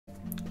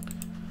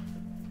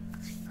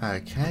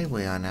Okay,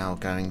 we are now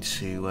going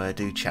to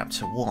do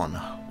chapter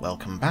 1.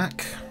 Welcome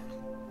back.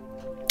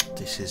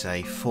 This is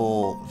a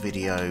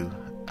 4-video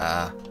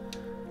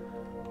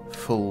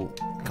full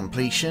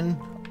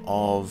completion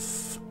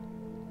of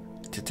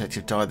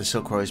Detective Di the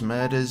Silk Rose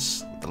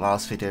Murders. The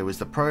last video was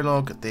the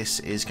prologue. This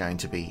is going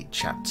to be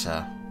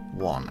chapter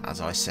 1, as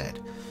I said.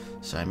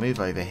 So move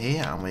over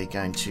here and we're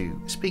going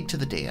to speak to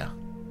the deer.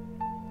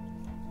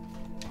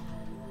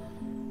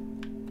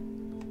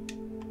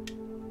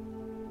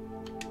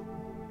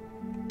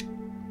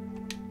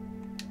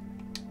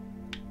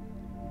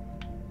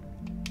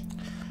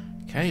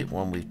 Okay,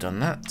 when we've done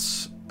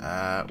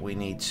that, we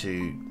need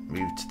to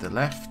move to the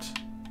left,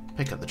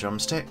 pick up the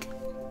drumstick,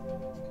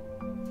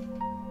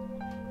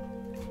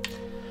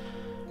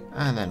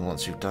 and then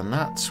once we've done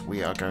that,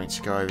 we are going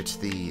to go over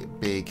to the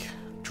big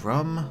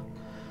drum.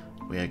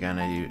 We are going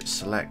to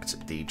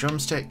select the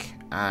drumstick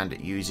and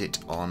use it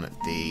on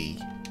the...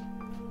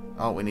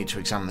 Oh, we need to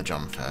examine the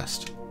drum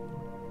first.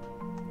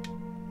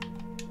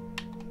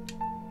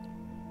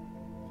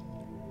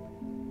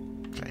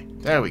 Okay,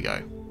 there we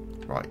go.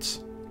 Right.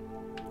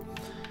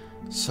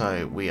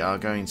 So we are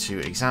going to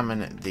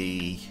examine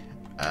the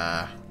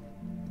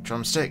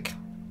drumstick.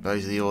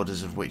 Those are the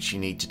orders of which you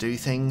need to do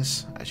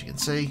things, as you can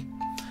see.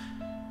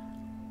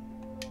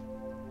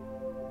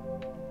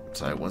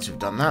 So once you've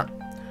done that,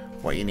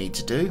 what you need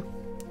to do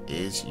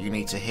is you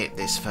need to hit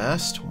this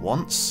first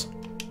once.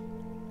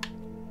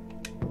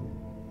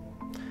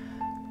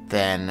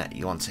 Then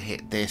you want to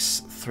hit this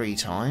 3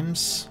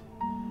 times.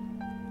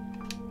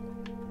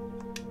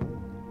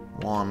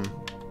 1,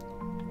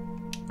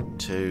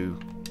 2,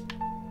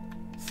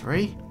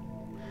 3.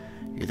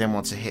 You then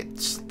want to hit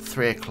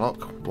 3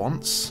 o'clock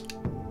once,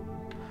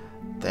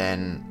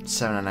 then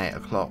 7 and 8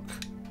 o'clock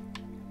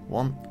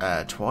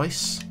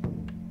twice,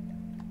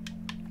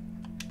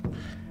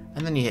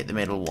 and then you hit the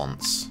middle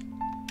once.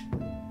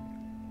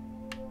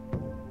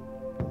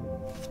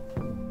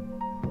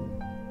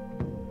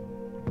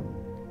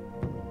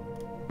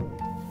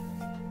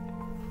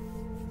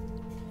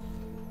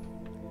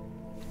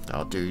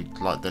 I'll do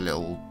like the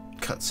little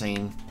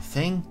cutscene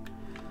thing.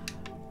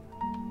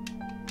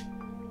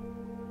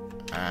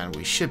 And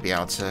we should be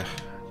able to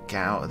get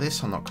out of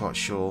this. I'm not quite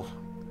sure.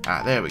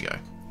 Ah, there we go.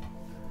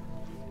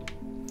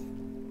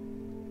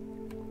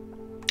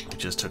 It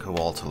just took a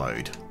while to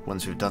load.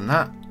 Once we've done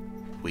that,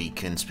 we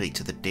can speak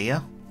to the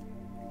deer.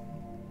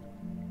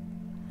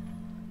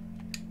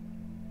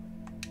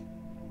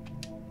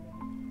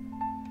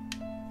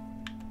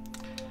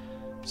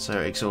 So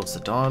it exhausts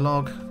the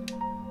dialogue.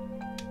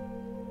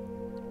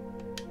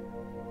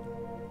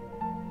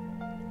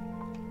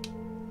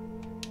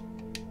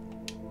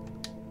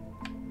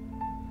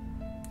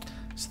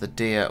 The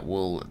deer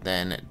will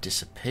then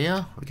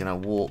disappear. We're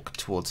going to walk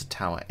towards the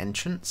tower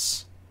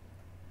entrance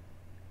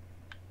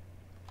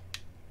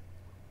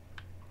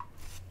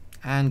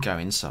and go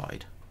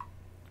inside,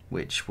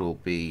 which will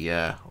be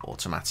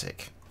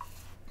automatic.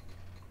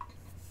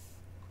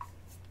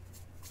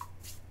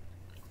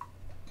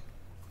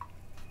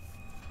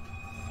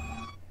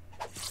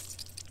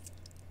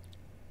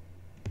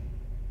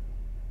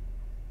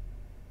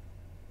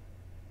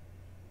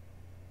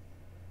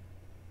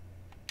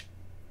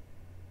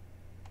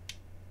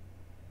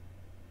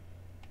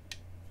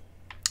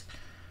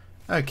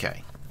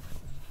 Okay,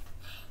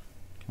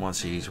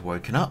 once he's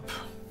woken up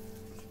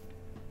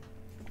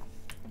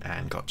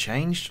and got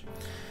changed,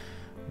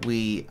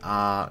 we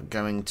are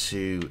going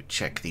to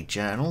check the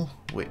journal,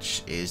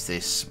 which is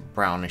this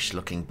brownish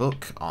looking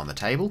book on the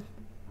table.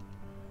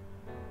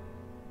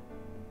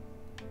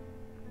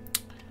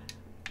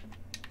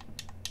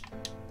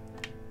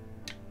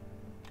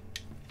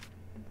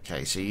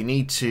 Okay, so you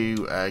need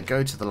to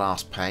go to the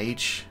last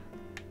page.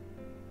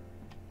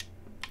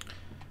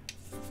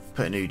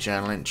 Put a new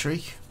journal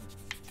entry.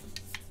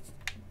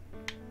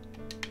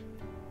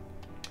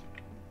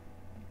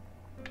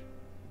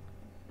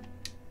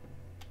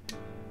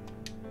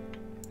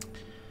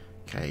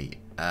 Okay,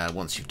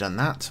 once you've done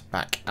that,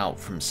 back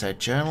out from said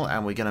journal,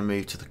 and we're going to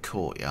move to the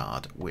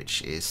courtyard,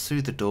 which is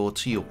through the door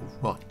to your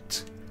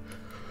right.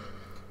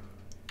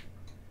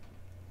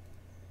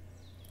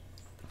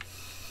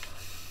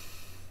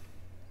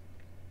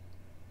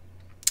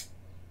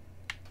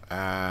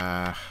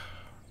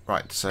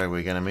 Right, so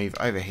we're going to move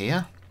over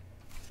here.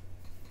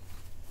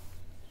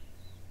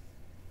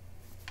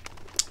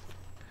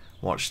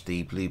 Watch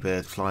the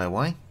bluebird fly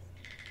away.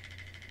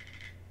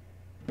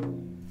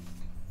 And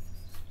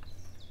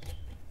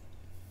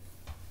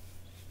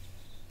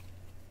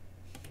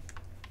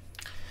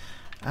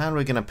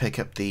we're going to pick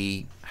up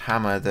the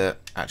hammer that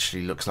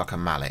actually looks like a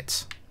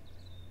mallet.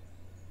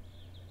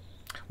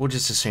 We'll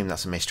just assume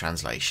that's a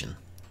mistranslation.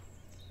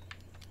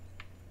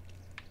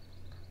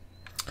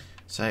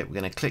 So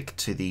we're going to click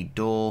to the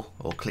door,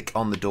 or click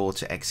on the door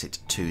to exit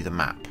to the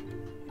map.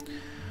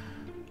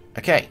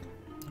 Okay,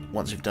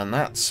 once we've done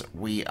that,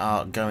 we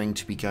are going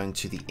to be going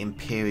to the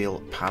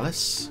Imperial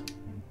Palace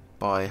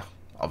by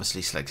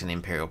obviously selecting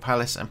Imperial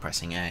Palace and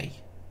pressing A.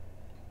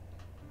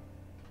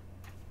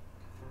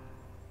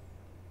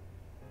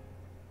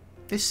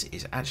 This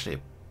is actually a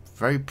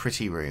very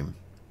pretty room.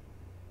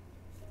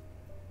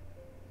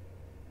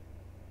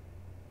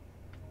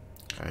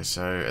 Okay,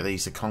 so are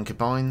these the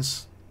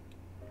concubines?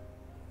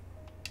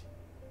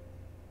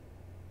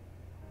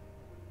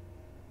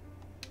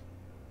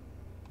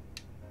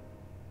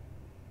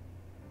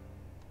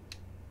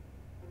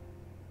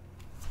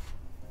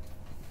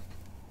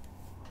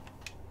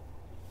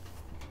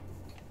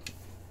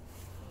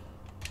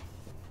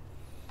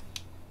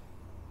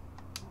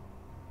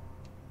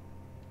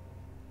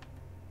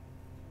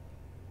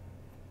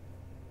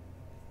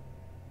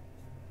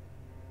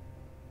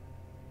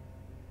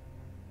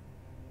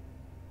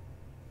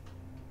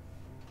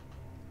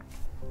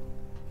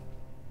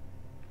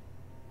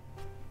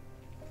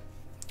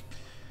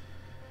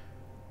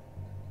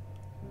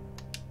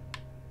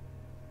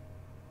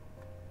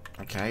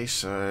 Okay,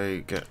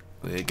 so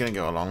we're going to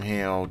go along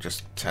here. I'll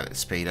just tell it to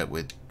speed up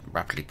with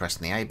rapidly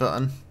pressing the A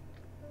button.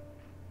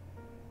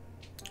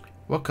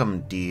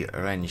 Welcome,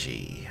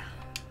 Renji.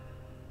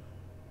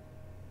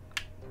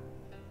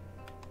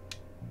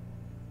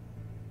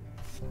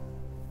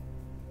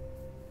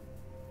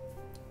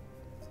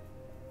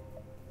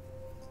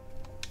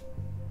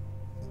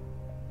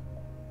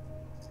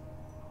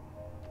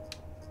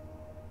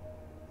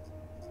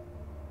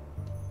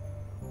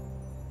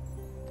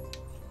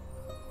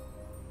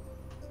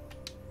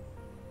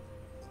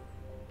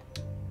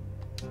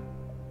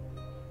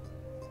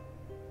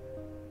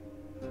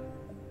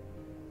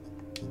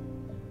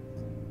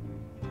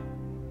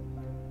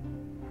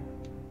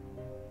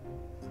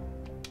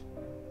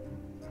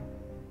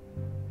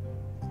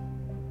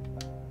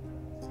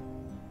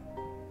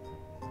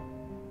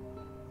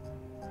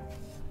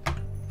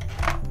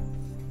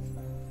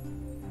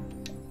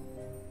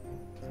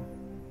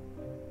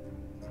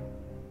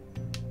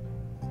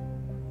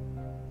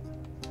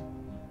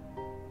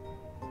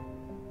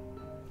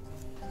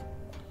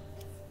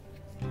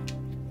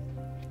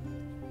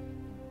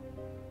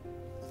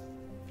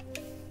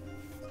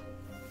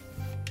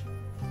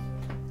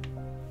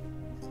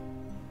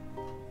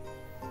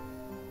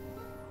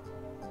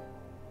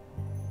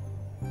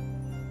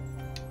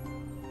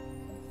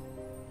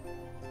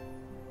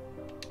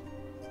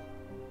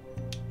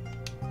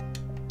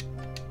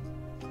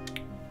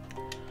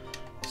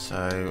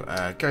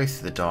 So go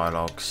through the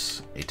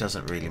dialogues. It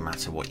doesn't really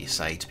matter what you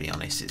say, to be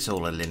honest. It's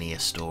all a linear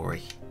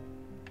story.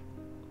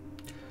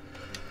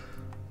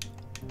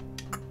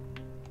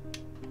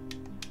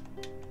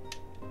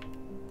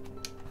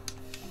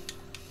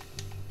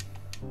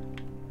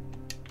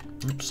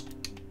 Oops.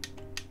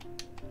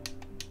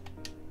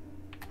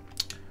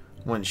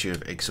 Once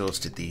you've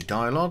exhausted the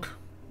dialogue,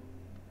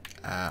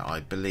 I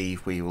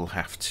believe we will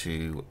have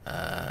to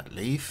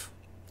leave.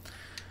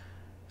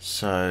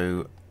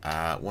 So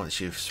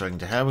once you've spoken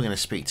to her, we're going to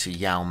speak to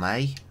Yao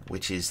Mei,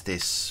 which is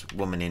this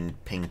woman in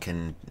pink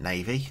and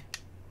navy.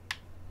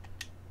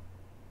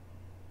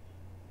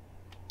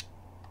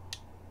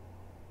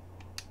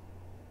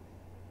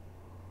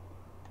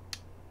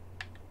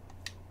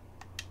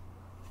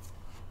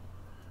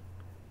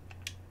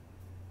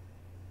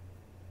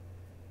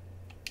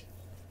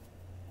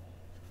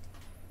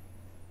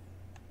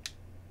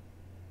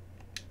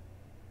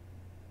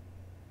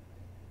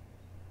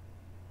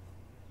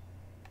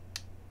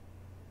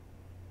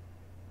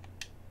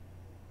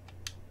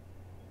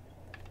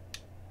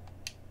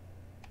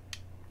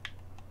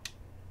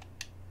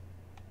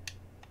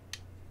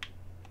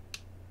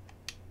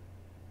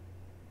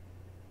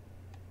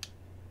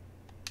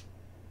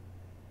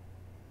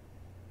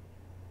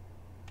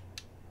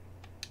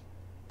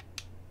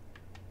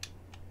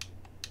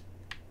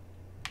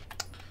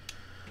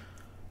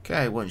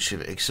 Okay, once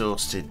you've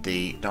exhausted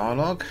the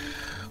dialogue,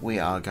 we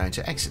are going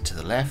to exit to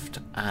the left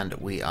and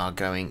we are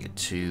going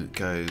to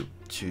go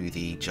to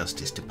the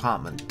Justice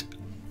Department.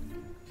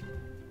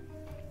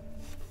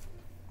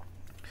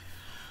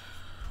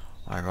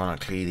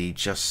 Ironically, the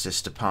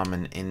Justice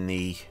Department in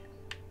the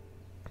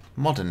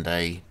modern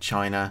day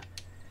China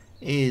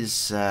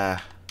is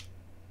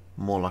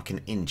more like an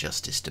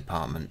injustice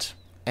department.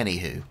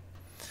 Anywho,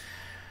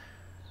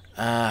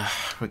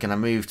 we're going to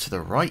move to the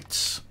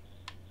right.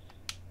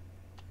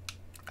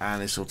 And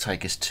this will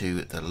take us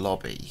to the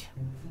lobby.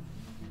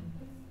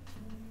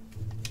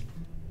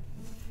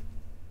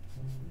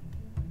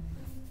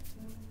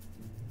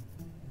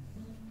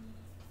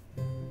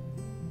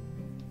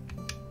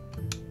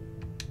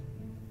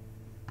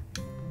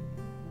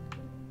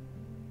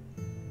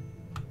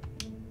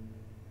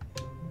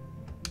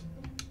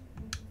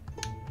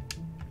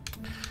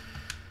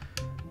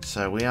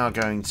 So we are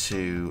going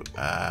to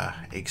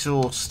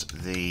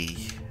exhaust the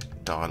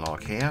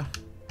dialogue here.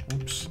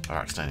 Oops, I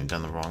accidentally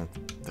done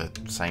the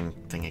same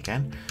thing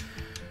again.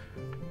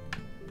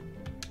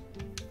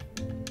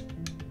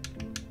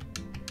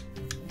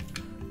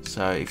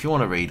 So if you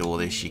want to read all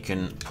this, you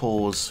can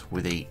pause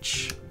with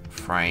each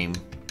frame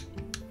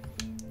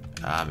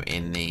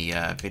in the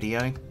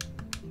video.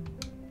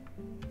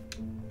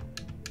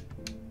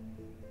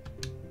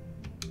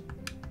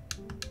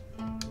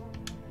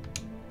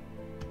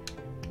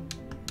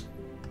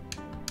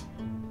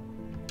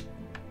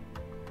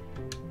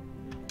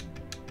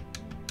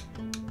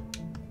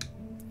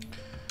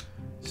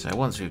 So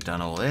once we've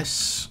done all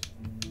this,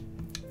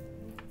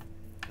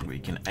 we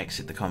can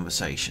exit the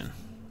conversation.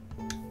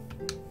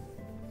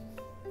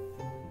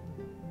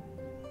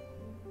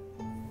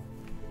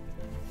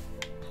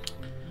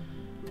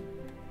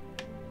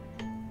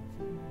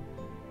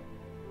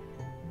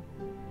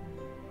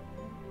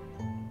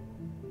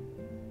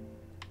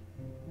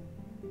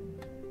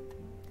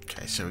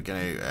 Okay, so we're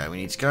going to we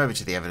need to go over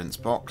to the evidence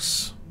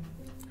box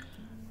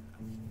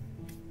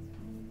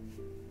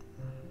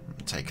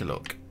and take a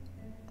look.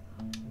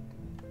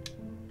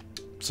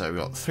 So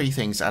we've got 3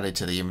 things added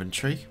to the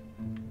inventory.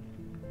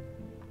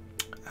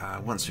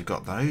 Once we've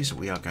got those,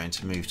 we are going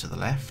to move to the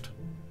left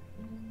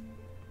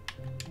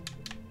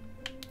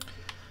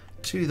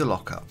to the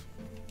lockup.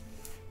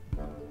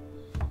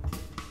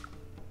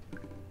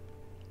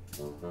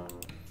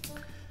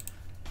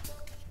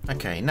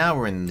 Okay, now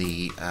we're in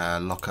the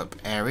lockup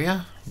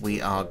area.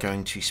 We are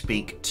going to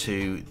speak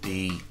to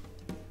the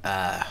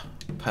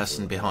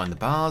person behind the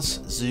bars,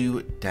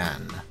 Zhu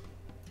Dan.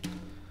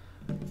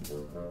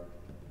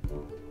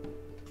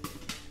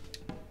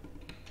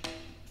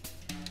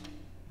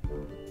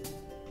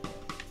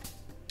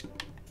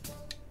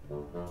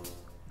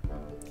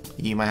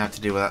 You may have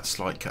to deal with that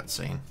slight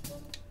cutscene.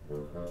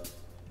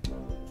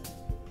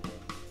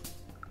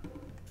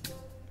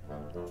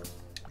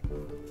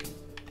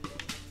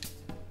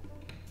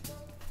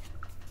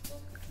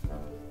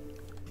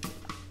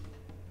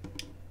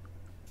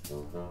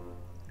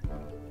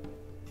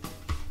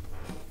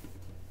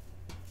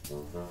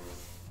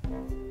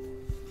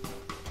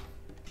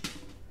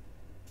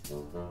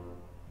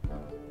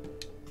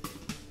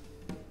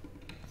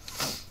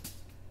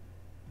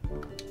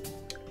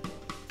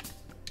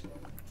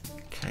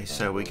 Okay,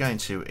 so we're going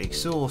to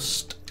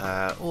exhaust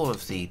all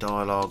of the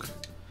dialogue.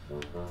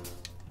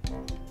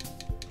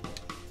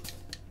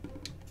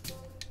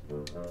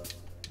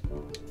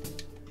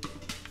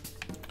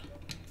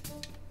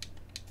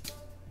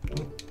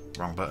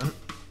 Wrong button.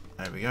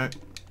 There we go.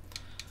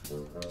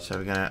 So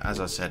we're going to, as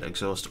I said,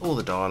 exhaust all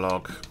the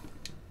dialogue.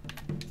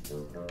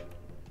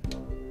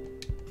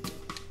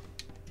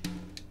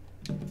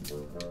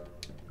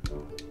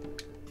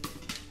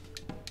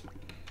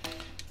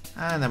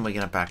 And then we're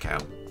going to back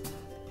out.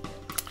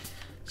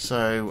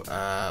 So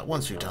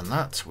once we've done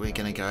that, we're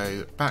going to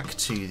go back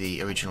to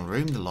the original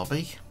room, the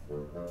lobby.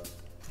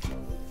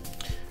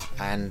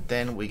 And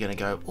then we're going to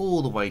go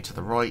all the way to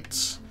the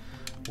right,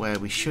 where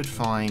we should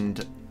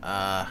find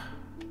a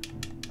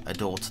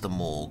door to the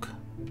morgue.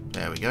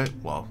 There we go.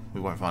 Well, we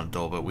won't find a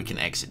door, but we can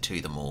exit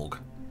to the morgue.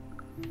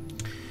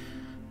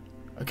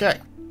 Okay.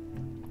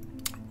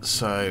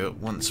 So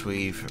once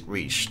we've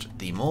reached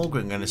the morgue,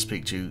 we're going to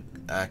speak to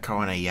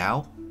Coroner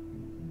Yao.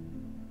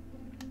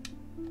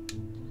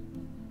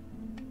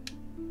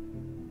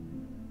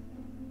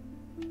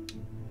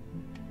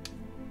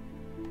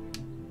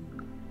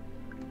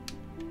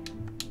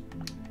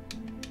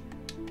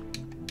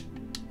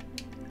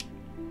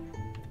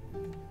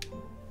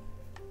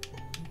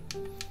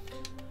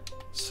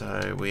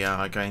 So we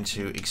are going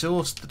to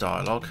exhaust the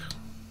dialogue.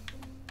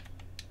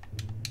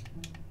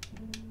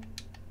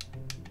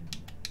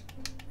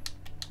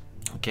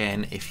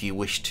 Again, if you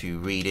wish to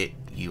read it,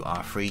 you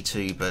are free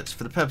to, but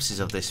for the purposes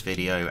of this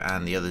video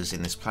and the others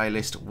in this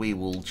playlist, we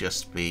will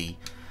just be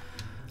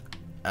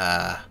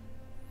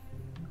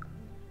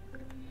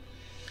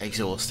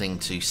exhausting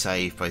to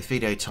save both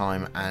video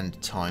time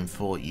and time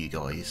for you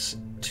guys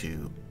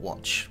to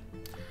watch.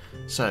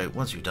 So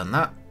once we've done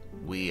that,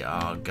 we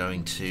are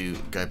going to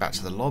go back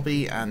to the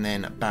lobby and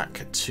then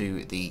back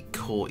to the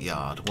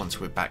courtyard.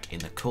 Once we're back in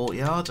the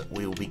courtyard,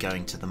 we will be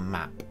going to the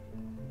map.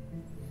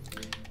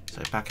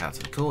 So back out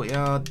to the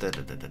courtyard,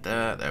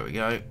 there we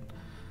go.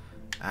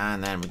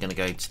 And then we're going to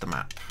go to the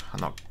map.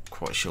 I'm not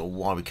quite sure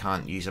why we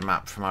can't use a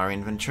map from our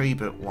inventory,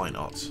 but why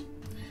not?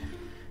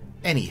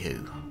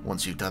 Anywho,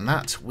 once we've done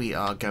that, we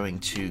are going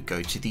to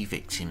go to the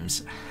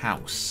victim's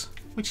house,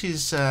 which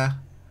is a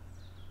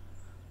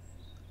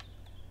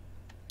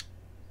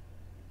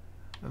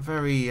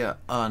very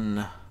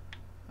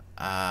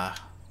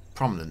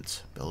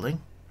prominent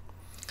building.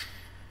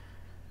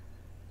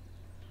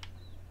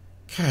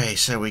 Okay,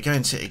 so we're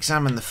going to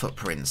examine the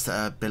footprints that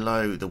are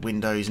below the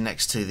windows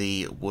next to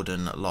the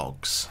wooden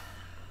logs.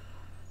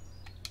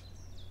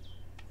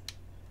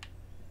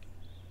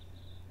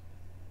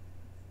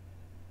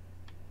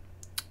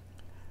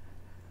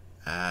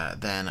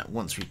 Then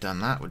once we've done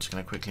that, we're just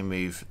going to quickly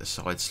move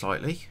aside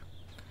slightly.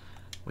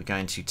 We're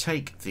going to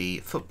take the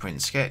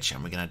footprint sketch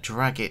and we're going to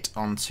drag it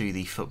onto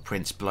the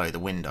footprints below the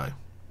window.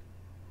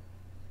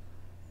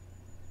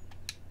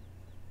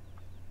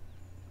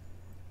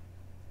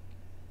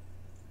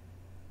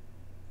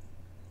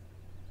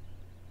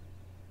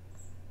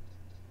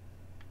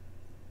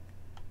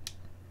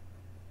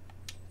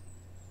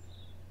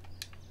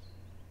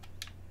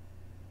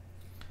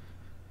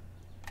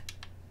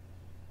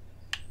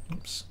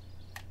 Oops.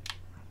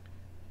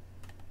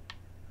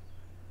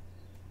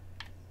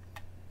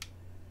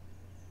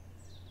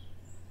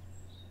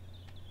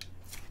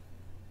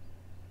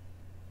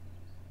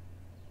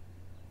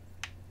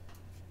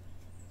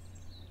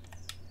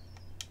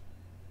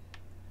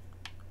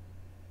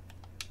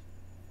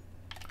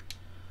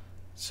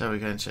 So we're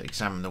going to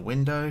examine the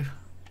window.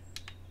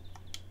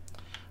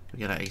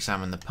 We're going to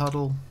examine the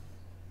puddle.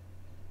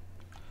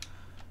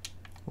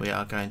 We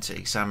are going to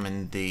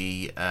examine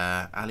the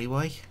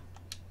alleyway.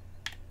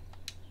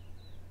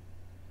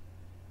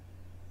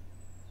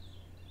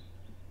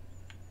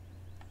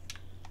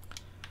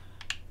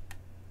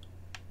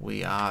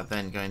 We are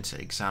then going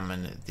to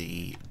examine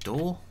the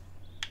door.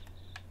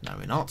 No,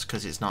 we're not,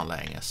 because it's not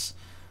letting us.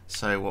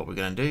 So what we're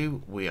going to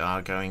do, we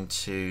are going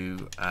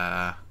to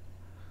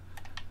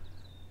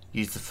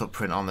use the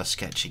footprint on the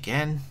sketch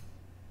again.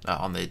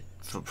 On the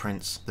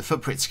footprints. The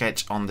footprint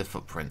sketch on the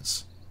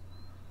footprints.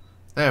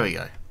 There we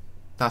go.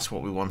 That's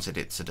what we wanted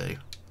it to do.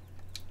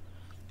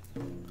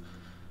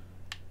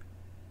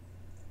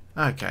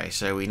 Okay,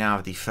 so we now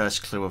have the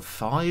first clue of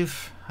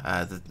 5,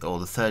 or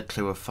the third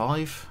clue of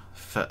 5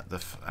 for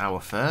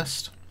our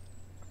first.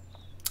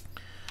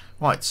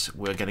 Right,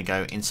 we're going to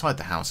go inside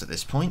the house at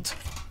this point.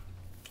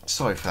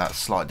 Sorry for that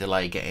slight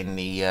delay getting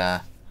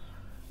the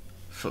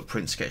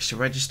footprint sketch to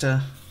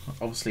register.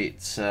 Obviously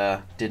it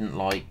didn't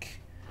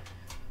like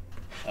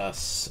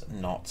us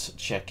not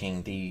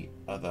checking the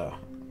other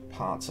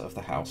parts of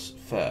the house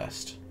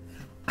first.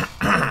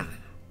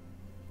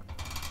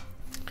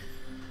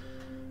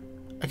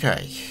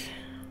 Okay,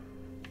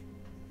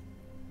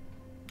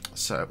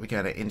 so we're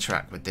going to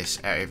interact with this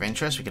area of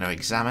interest. We're going to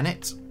examine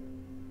it,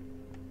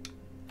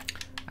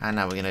 and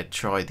now we're going to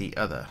try the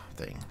other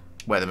thing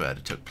where the murder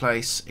took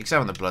place.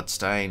 Examine the blood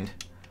stains,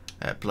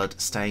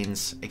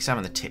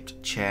 examine the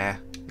tipped chair,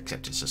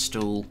 except it's a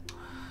stool.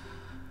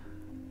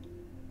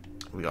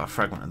 We got a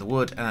fragment of the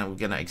wood, and then we're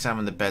going to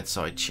examine the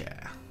bedside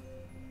chair.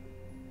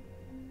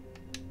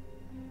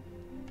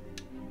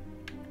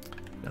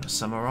 We're going to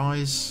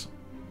summarise.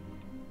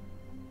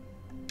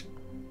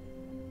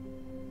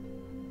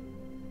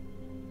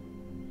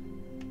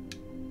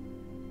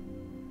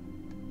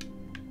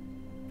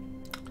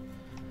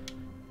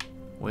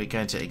 We're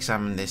going to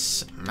examine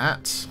this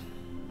mat.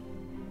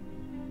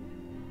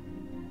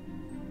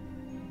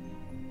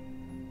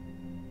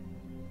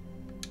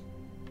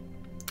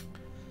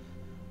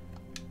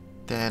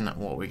 Then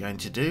what we're going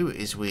to do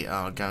is we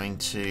are going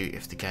to,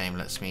 if the game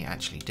lets me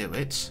actually do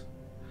it,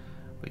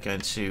 we're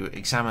going to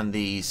examine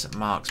these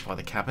marks by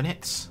the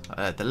cabinet.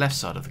 The left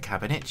side of the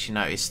cabinet, you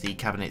notice the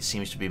cabinet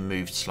seems to be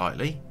moved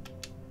slightly.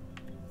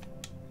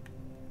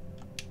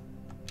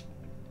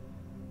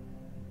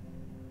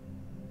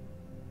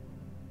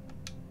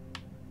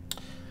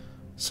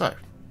 So,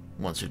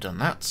 once we've done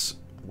that,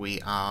 we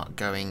are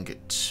going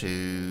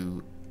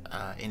to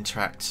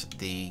interact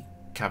the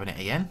cabinet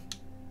again.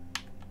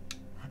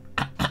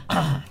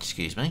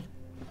 Excuse me.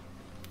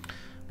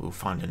 We'll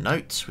find a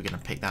note. We're going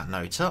to pick that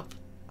note up.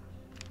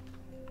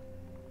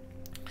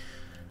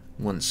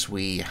 Once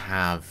we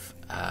have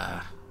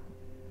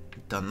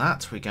done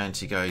that, we're going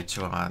to go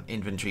to our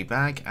inventory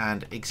bag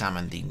and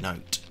examine the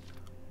note.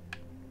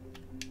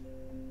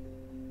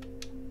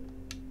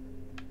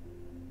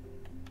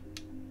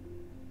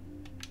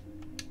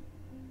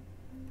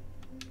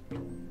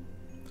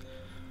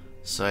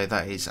 So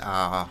that is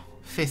our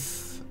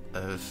fifth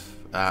of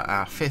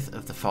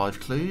the 5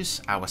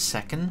 clues, our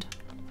second.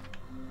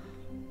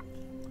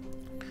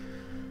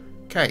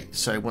 Okay,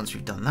 so once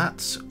we've done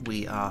that,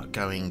 we are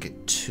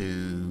going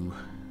to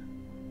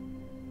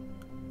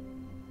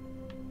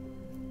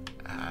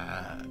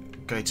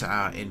go to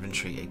our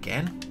inventory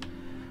again.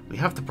 We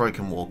have the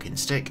broken walking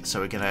stick,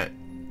 so we're going to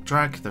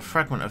drag the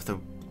fragment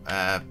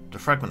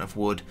of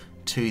wood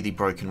to the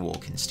broken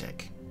walking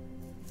stick.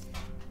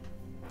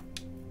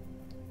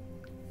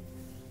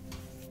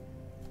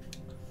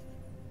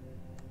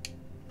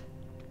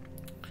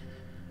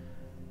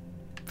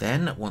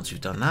 Then, once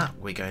we've done that,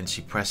 we're going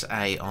to press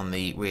A on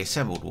the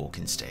reassembled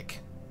walking stick.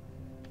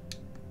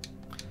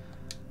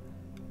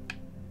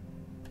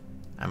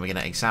 And we're going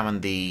to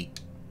examine the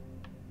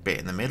bit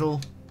in the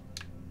middle.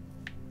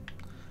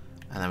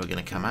 And then we're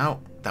going to come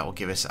out. That will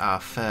give us our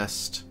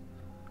first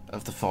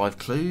of the 5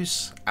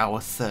 clues, our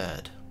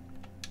third.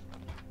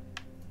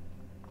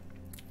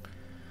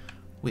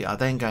 We are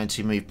then going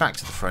to move back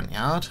to the front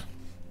yard.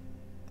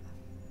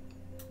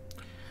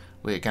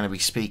 We're going to be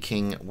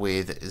speaking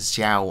with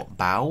Xiao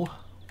Bao.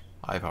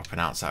 I hope I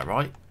pronounced that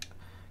right,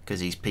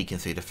 because he's peeking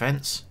through the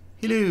fence.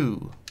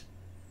 Hello!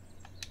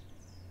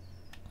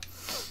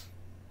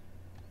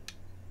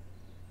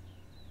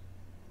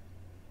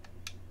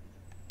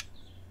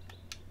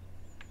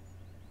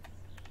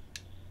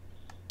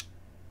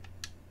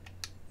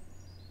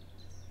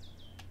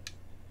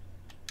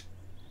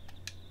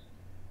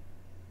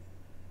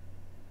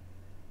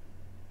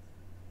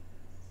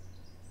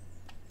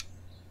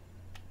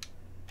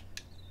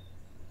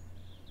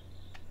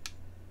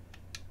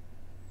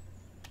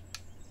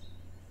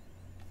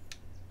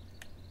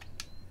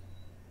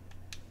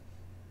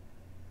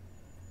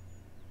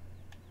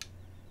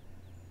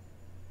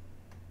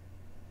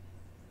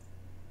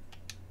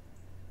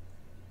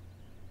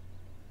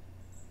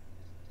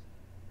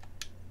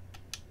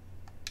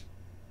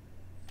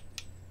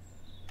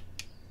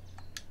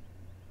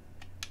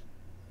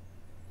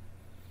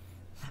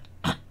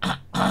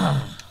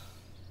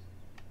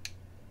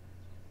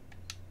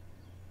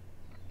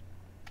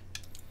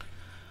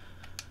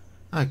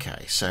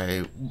 Okay,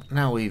 so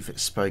now we've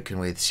spoken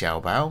with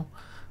Xiaobao,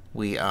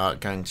 we are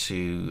going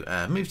to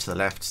move to the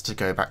left to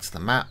go back to the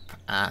map,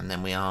 and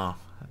then we are,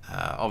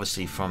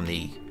 obviously from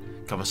the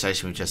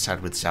conversation we just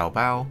had with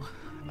Xiaobao,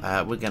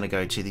 we're going to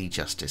go to the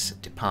Justice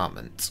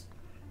Department.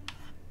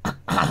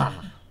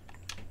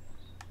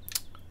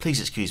 Please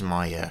excuse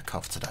my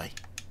cough today.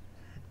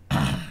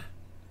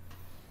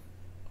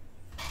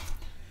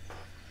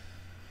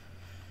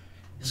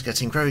 It's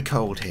getting very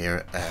cold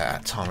here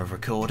at time of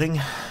recording.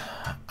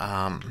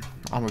 I'm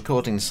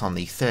recording this on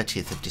the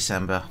 30th of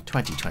December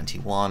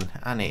 2021,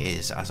 and it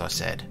is, as I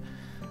said,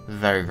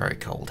 very, very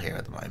cold here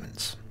at the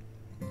moment.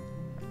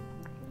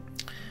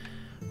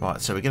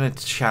 Right, so we're going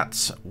to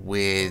chat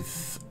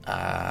with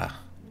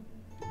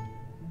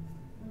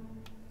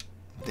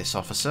this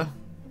officer.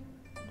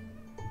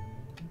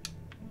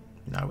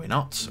 No, we're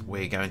not.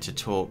 We're going to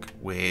talk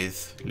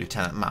with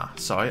Lieutenant Ma.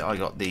 Sorry, I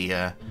got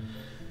the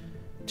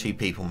two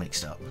people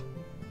mixed up.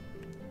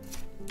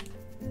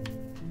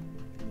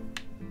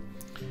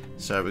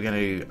 So we're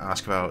going to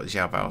ask about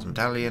Xiaobao's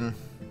medallion.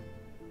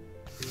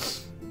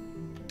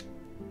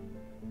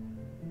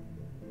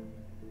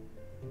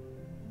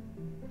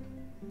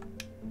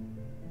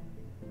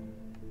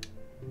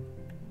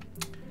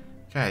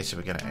 Okay, so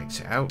we're going to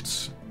exit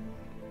out.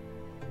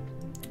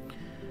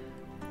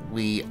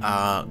 We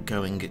are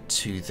going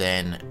to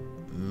then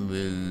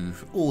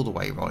move all the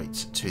way right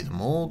to the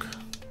morgue.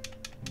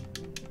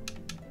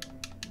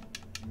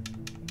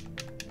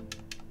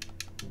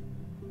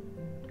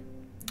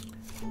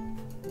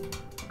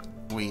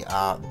 We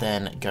are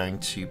then going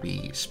to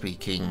be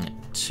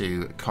speaking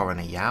to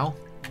Coroner Yao.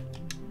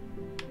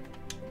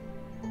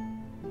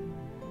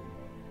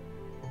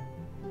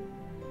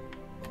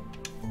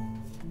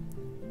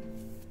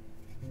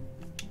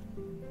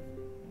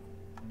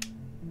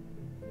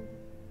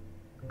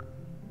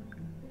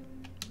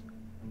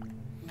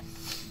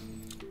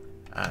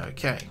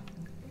 Okay.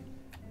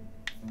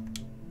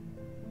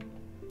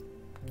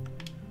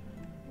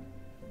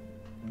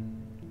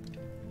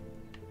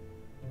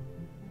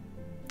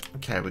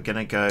 Okay, we're going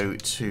to go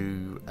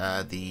to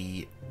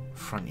the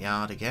front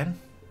yard again.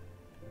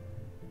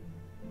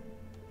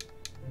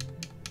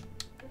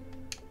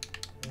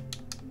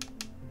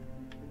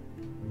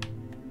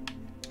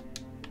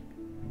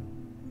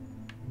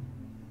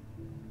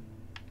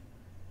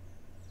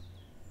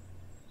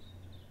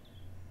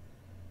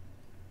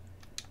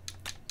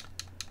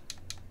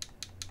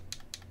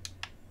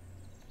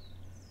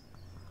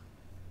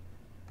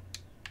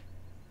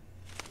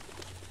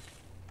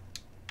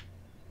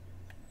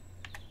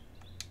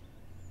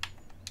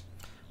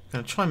 I'm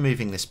going to try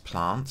moving this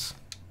plant.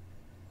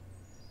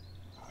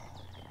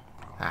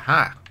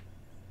 Aha!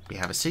 We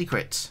have a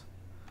secret.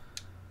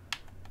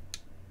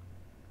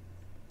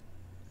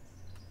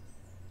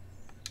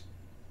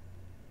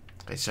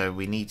 Okay, so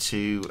we need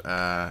to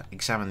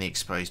examine the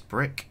exposed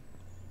brick.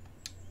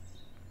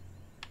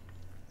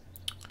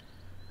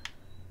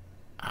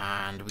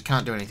 And we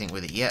can't do anything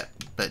with it yet,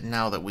 but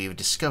now that we've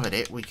discovered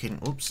it, we can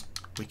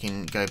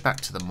go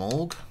back to the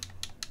morgue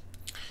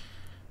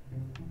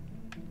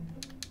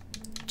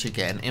to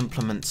get an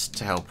implement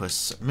to help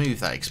us move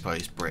that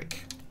exposed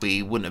brick.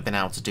 We wouldn't have been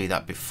able to do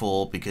that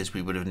before because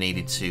we would have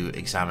needed to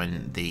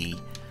examine the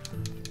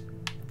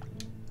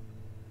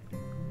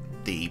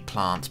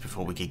plant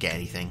before we could get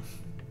anything.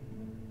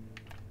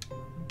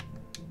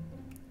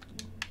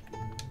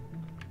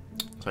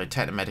 So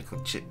take the medical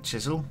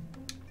chisel.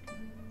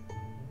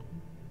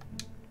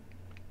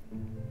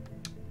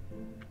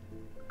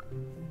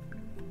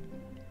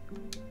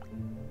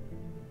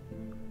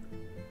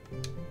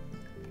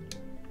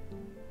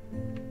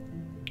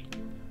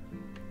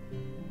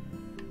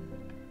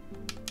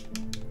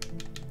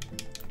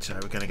 So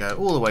we're going to go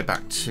all the way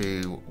back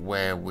to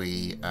where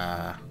we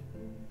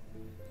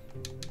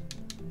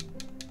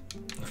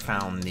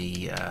found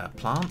the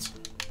plant.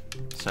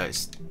 So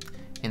it's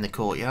in the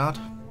courtyard.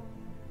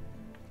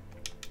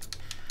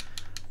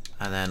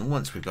 And then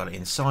once we've got it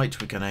in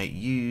sight, we're going to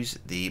use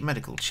the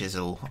medical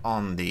chisel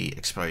on the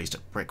exposed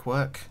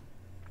brickwork.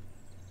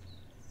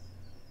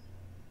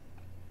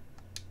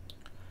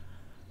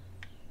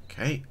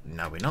 Okay,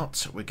 no we're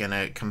not. We're going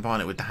to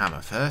combine it with the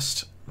hammer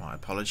first. My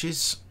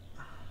apologies.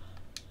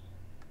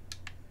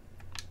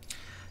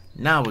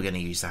 Now we're going to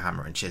use the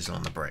hammer and chisel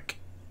on the brick.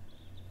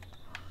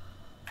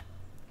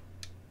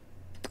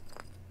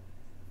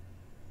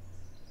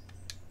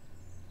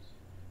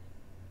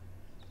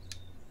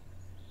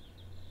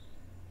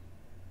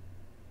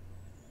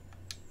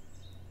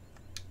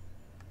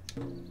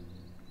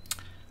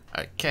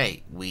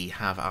 Okay, we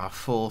have our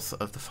fourth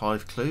of the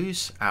 5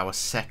 clues. Our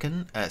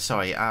second, the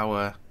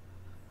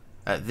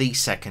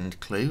second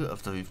clue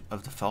of the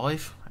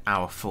 5.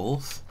 Our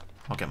fourth.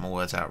 I'll get my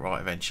words out right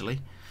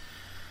eventually.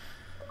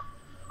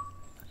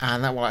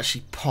 And that will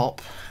actually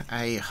pop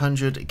a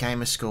 100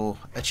 gamer score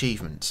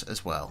achievement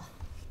as well.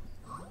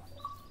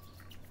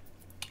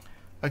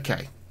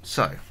 Okay,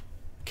 so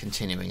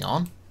continuing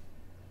on.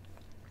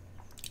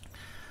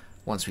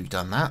 Once we've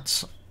done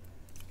that,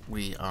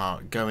 we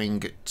are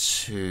going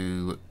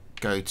to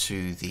go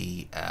to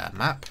the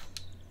map,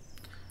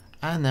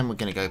 and then we're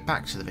going to go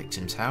back to the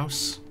victim's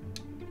house.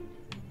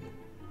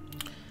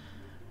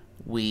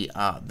 We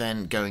are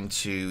then going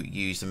to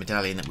use the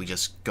medallion that we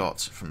just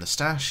got from the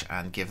stash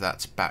and give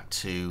that back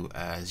to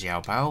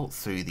Xiao Bao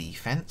through the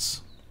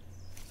fence.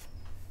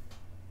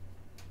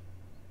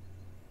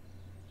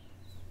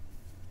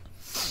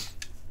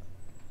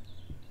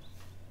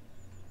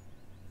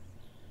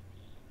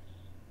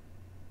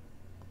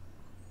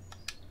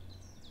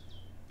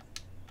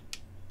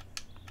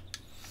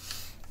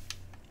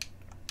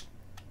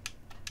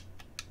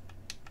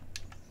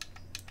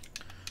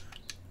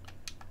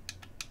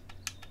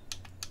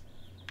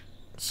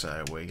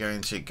 So we're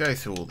going to go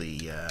through all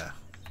the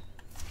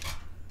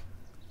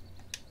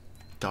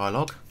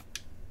dialogue,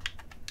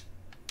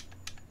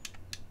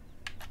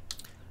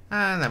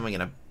 and then we're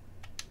going to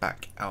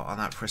back out on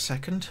that for a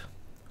second.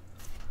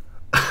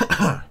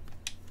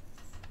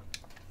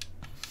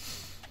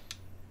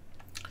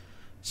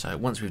 So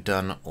once we've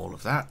done all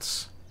of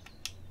that,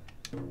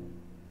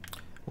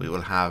 we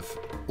will have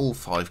all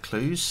 5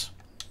 clues,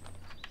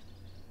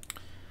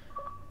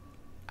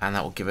 and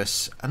that will give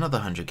us another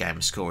 100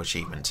 game score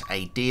achievement,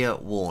 a deer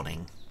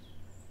warning.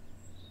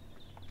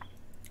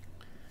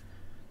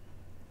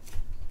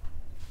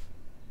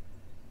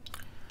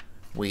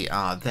 We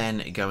are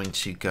then going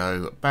to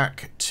go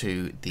back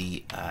to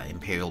the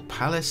Imperial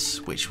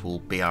Palace, which will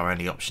be our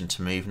only option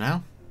to move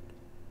now.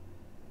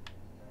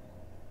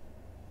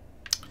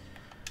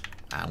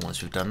 And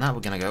once we've done that,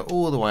 we're going to go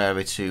all the way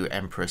over to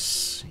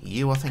Empress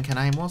Yu, I think her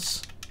name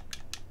was.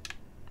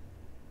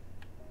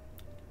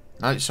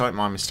 No, sorry,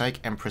 my mistake,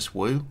 Empress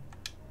Wu.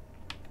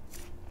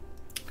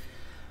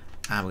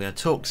 And we're going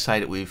to talk to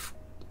say that we've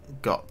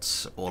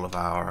got all of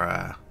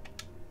our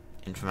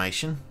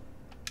information.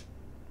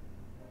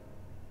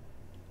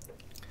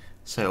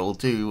 So we'll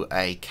do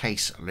a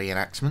case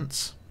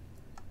reenactment.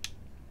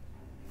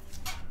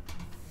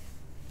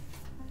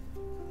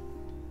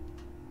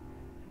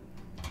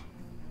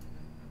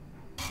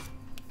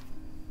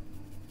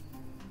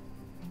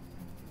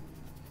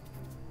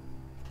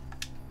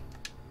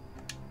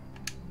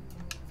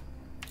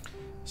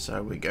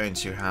 So we're going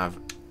to have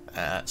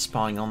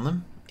spying on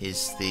them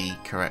is the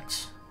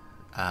correct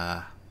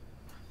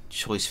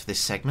choice for this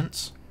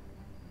segment.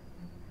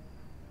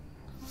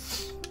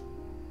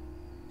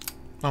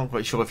 Not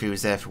quite sure if he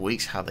was there for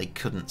weeks, how they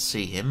couldn't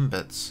see him,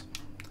 but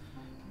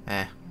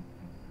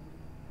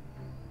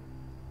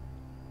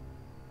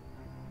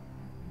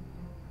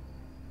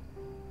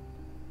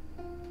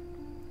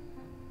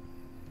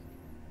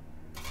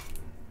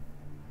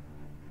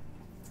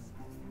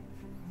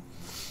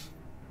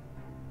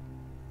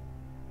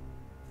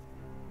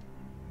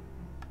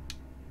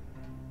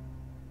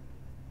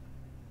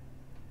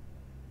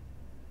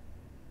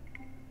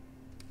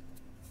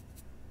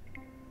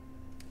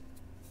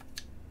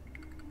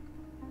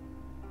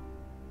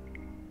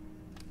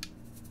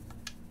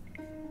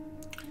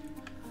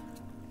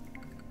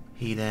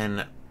he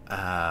then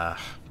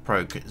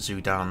broke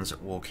Zudan's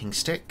walking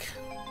stick.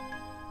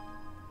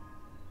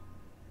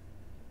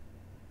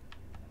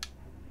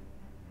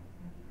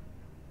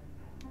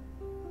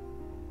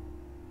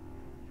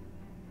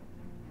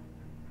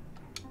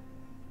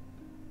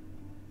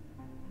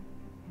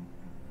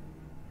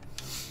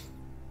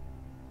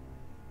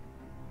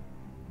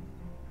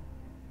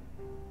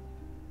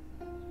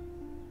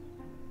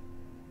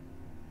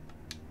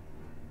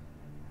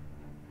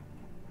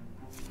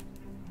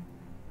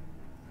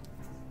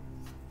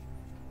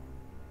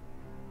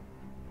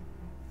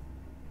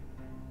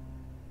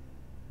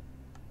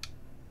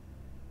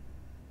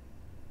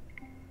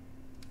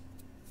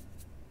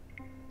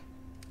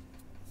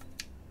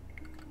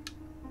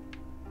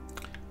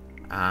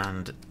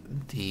 And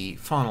the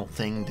final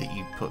thing that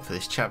you put for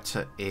this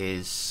chapter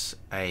is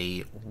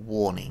a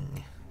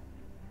warning.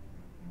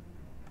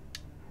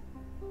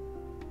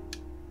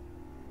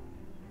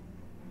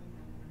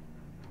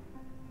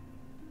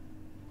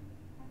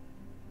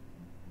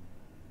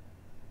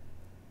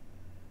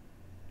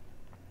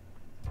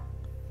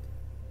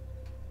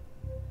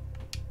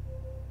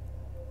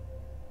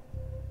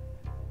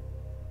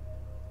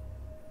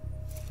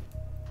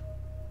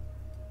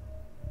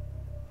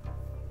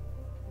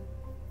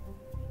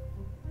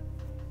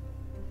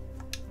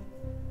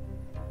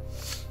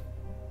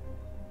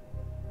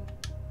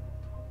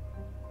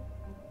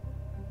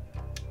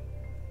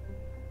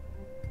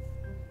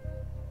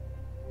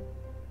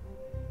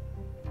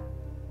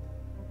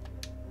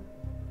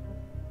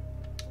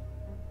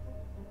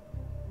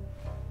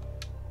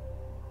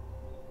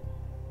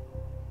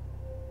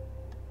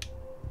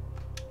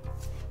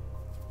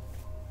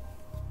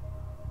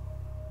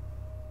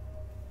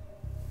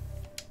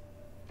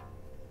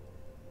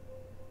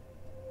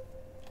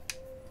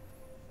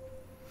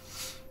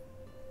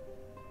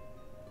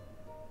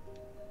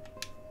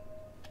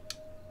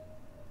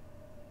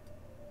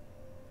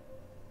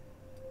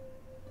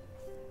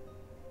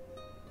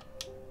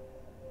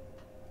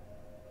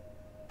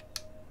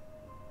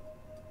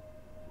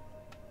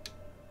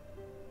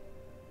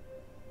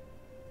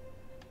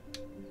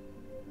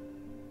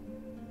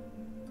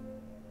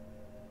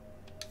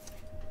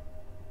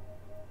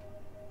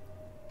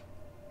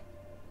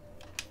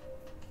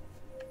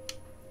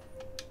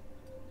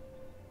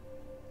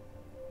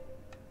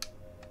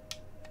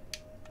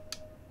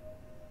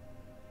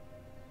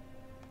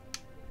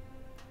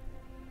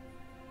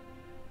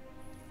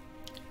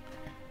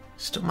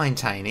 Still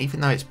maintain, even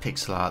though it's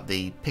pixel art,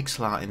 the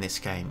pixel art in this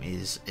game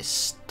is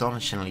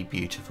astonishingly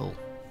beautiful.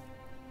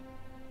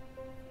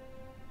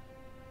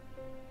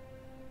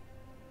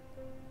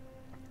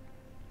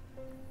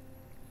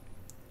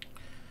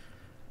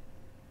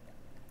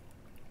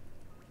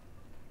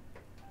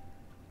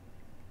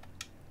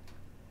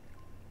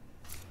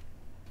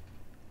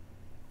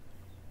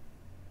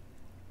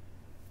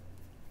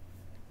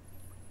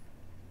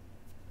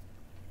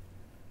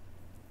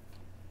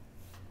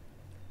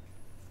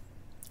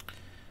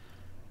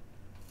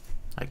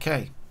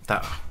 Okay,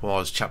 that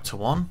was chapter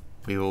 1.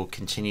 We will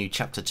continue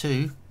chapter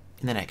 2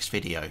 in the next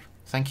video.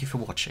 Thank you for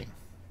watching.